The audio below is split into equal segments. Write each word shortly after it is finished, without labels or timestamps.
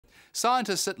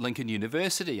Scientists at Lincoln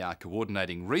University are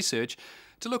coordinating research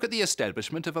to look at the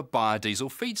establishment of a biodiesel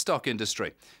feedstock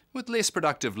industry, with less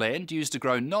productive land used to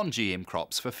grow non-GM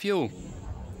crops for fuel.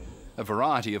 A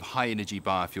variety of high-energy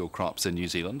biofuel crops in New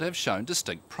Zealand have shown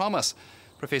distinct promise.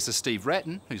 Professor Steve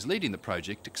Ratton, who's leading the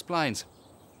project, explains.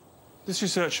 This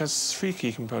research has three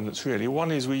key components, really.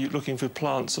 One is we're looking for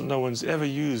plants that no one's ever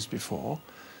used before.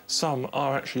 Some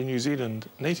are actually New Zealand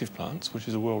native plants, which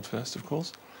is a world first, of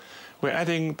course. We're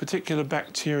adding particular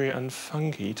bacteria and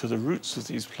fungi to the roots of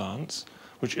these plants,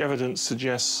 which evidence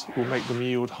suggests will make them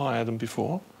yield higher than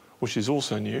before, which is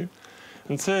also new.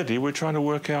 And thirdly, we're trying to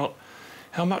work out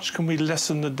how much can we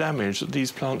lessen the damage that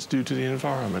these plants do to the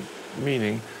environment,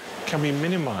 meaning can we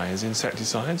minimise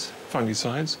insecticides,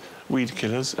 fungicides, weed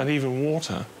killers, and even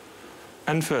water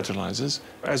and fertilisers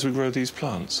as we grow these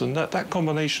plants. And that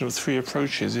combination of three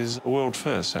approaches is a world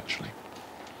first, actually.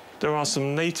 There are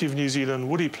some native New Zealand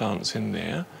woody plants in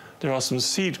there. There are some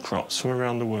seed crops from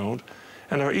around the world.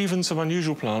 And there are even some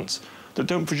unusual plants that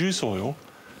don't produce oil,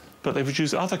 but they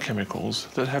produce other chemicals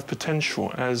that have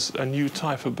potential as a new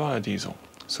type of biodiesel.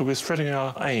 So we're spreading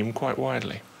our aim quite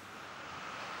widely.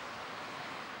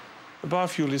 The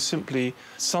biofuel is simply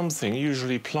something,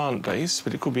 usually plant-based,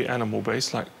 but it could be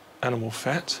animal-based, like animal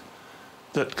fat,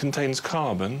 that contains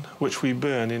carbon, which we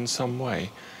burn in some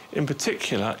way. In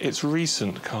particular, it's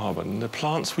recent carbon. The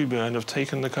plants we burn have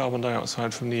taken the carbon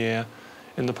dioxide from the air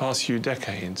in the past few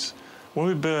decades. When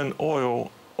we burn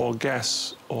oil or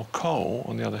gas or coal,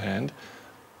 on the other hand,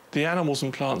 the animals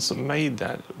and plants that made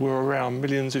that were around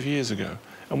millions of years ago,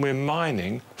 and we're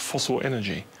mining fossil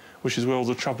energy, which is where all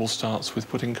the trouble starts with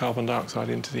putting carbon dioxide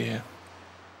into the air.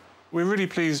 We're really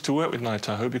pleased to work with Ngāi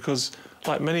Tahu because,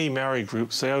 like many Maori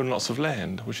groups, they own lots of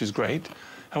land, which is great.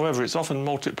 However, it's often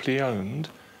multiply owned,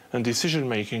 and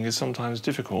decision-making is sometimes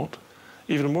difficult.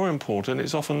 Even more important,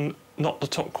 it's often not the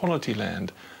top quality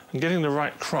land, and getting the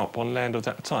right crop on land of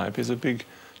that type is a big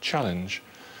challenge.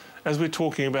 As we're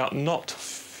talking about not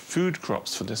food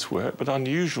crops for this work, but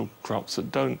unusual crops that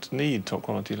don't need top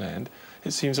quality land,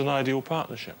 it seems an ideal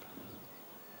partnership.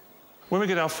 When we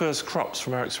get our first crops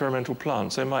from our experimental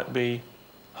plants, they might be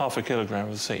 0.5 kilogram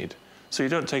of seed. So you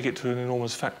don't take it to an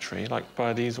enormous factory like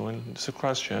Biodiesel in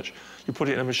Christchurch. You put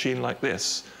it in a machine like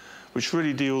this, which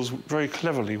really deals very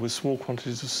cleverly with small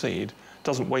quantities of seed,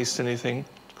 doesn't waste anything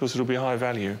because it'll be high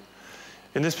value.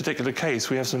 In this particular case,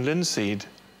 we have some linseed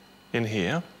in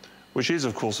here, which is,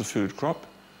 of course, a food crop,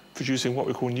 producing what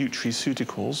we call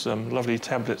nutraceuticals, lovely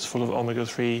tablets full of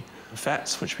omega-3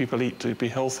 fats, which people eat to be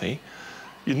healthy.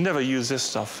 You'd never use this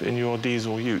stuff in your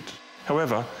diesel ute.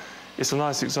 However, it's a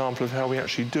nice example of how we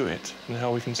actually do it and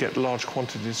how we can get large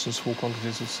quantities and small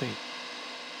quantities of seed.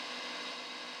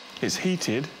 It's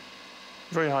heated,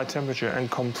 very high temperature, and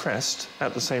compressed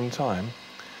at the same time,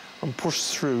 and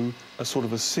pushed through a sort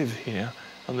of a sieve here,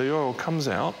 and the oil comes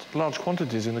out, large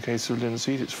quantities in the case of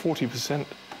linseed, it's 40%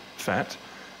 fat,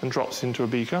 and drops into a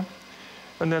beaker.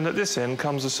 And then at this end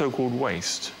comes the so-called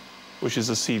waste, which is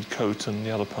the seed coat and the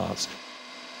other parts.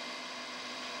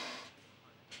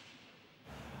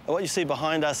 What you see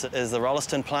behind us is the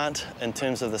Rolliston plant in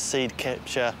terms of the seed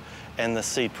capture and the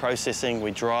seed processing.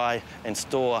 We dry and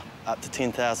store up to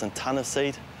 10,000 tonne of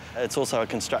seed. It's also a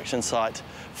construction site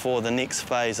for the next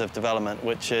phase of development,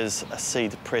 which is a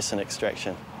seed press and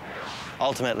extraction.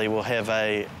 Ultimately, we'll have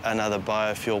another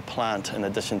biofuel plant in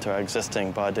addition to our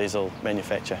existing biodiesel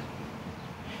manufacture.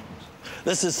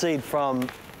 This is seed from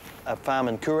a farm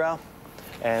in Kurau,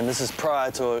 and this is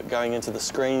prior to going into the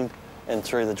screen and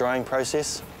through the drying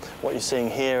process. What you're seeing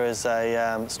here is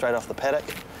straight off the paddock.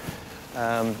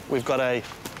 We've got a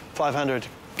 500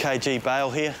 kg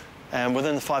bale here, and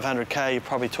within the 500 k, you're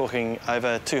probably talking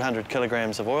over 200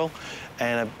 kilograms of oil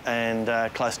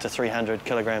and close to 300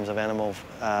 kilograms of animal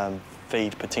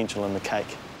feed potential in the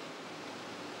cake.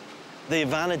 The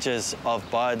advantages of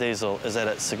biodiesel is that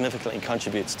it significantly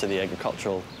contributes to the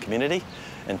agricultural community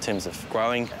in terms of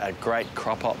growing a great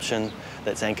crop option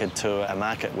that's anchored to a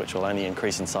market which will only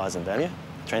increase in size and value,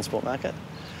 the transport market.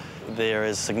 There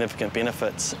is significant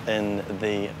benefits in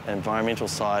the environmental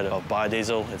side of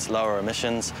biodiesel. It's lower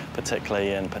emissions,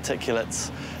 particularly in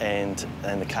particulates and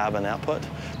the carbon output.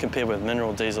 Compared with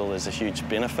mineral diesel, there's a huge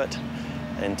benefit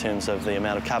in terms of the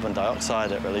amount of carbon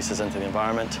dioxide it releases into the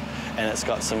environment, and it's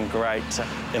got some great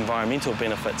environmental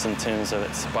benefits in terms of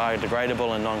it's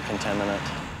biodegradable and non-contaminant.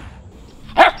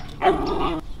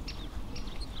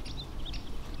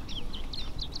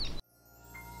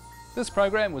 This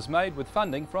program was made with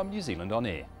funding from New Zealand On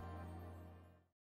Air.